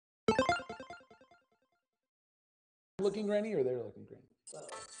looking grainy or they're looking grainy?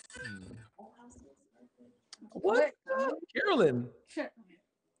 What? Carolyn. Sure.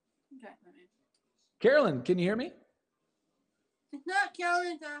 Carolyn, can you hear me? It's not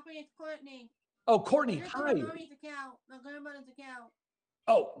Carolyn, Zachary, it's Courtney. Oh, Courtney, hi. Mommy's account, my grandmother's account.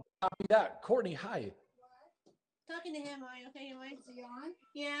 Oh, copy that. Courtney, hi. Talking to him, are you okay, Mike? Is he on?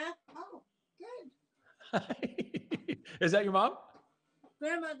 Yeah. Oh, good. Hi. Is that your mom?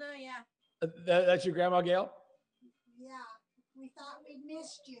 Grandmother, yeah. That's your grandma, Gail? Yeah, we thought we'd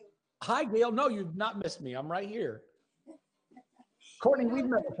missed you. Hi, Gail. No, you've not missed me. I'm right here. Courtney, we've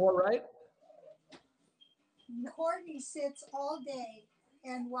met before, right? Courtney sits all day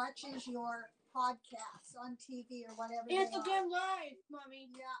and watches your podcasts on TV or whatever. Instagram Live, Mommy.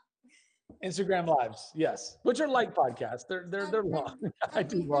 Yeah. Instagram Lives, yes. Which are like podcasts. They're long. I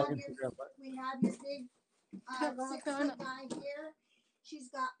do long Instagram Lives. We have your big 6-foot guy here. She's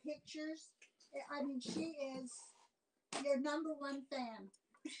got pictures. I mean, she is your #1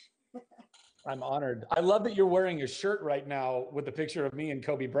 fan. I'm honored. I love that you're wearing a shirt right now with a picture of me and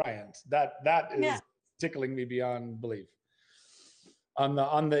Kobe Bryant. That is tickling me beyond belief. On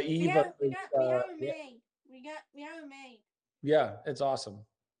the eve of we have it made. We have it made. Yeah, it's awesome.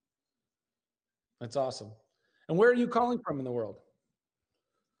 It's awesome. And where are you calling from in the world?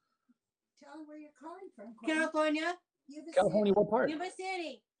 Tell them where you're calling from. California. California, what part? Yuba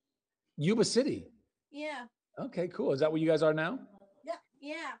City. Yuba City. Yeah. Okay, cool. Is that where you guys are now? Yeah.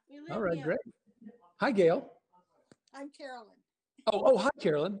 Yeah. We live All right, here. great. Hi, Gail. I'm Carolyn. Oh, hi,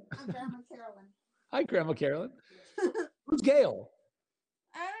 Carolyn. I'm Grandma Carolyn. Hi, Grandma Carolyn. Who's Gail?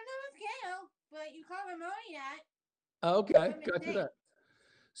 I don't know if Gail, but you call her Mommy that. Oh, okay, got to that.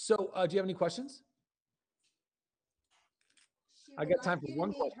 So, do you have any questions? I got time for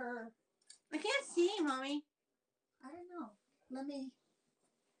one question. I can't see, Mommy. I don't know. Let me.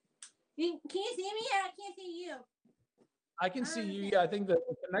 Can you see me? I can't see you. I can see you. Yeah, I think the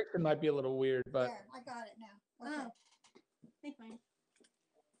connection might be a little weird, but. There, I got it now. Okay. Thanks, Mommy.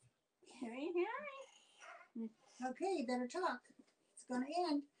 Carrie, hi. Okay, you better talk. It's going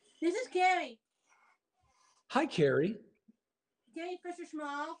to end. This is Carrie. Hi, Carrie. Carrie Fisher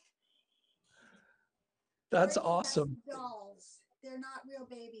Small. That's awesome. Dolls. They're not real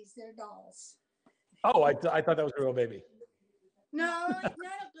babies. They're dolls. Oh, I thought that was a real baby. No, it's not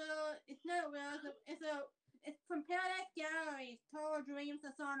a girl. It's not real. It's from Paradise Gallery. Tall Dreams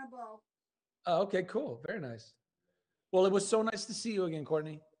Dishonorable. Oh, okay, cool. Very nice. Well, it was so nice to see you again,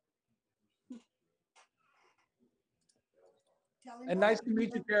 Courtney. And nice to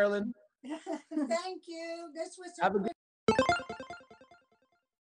meet you, Carolyn. Thank you. This was Have a good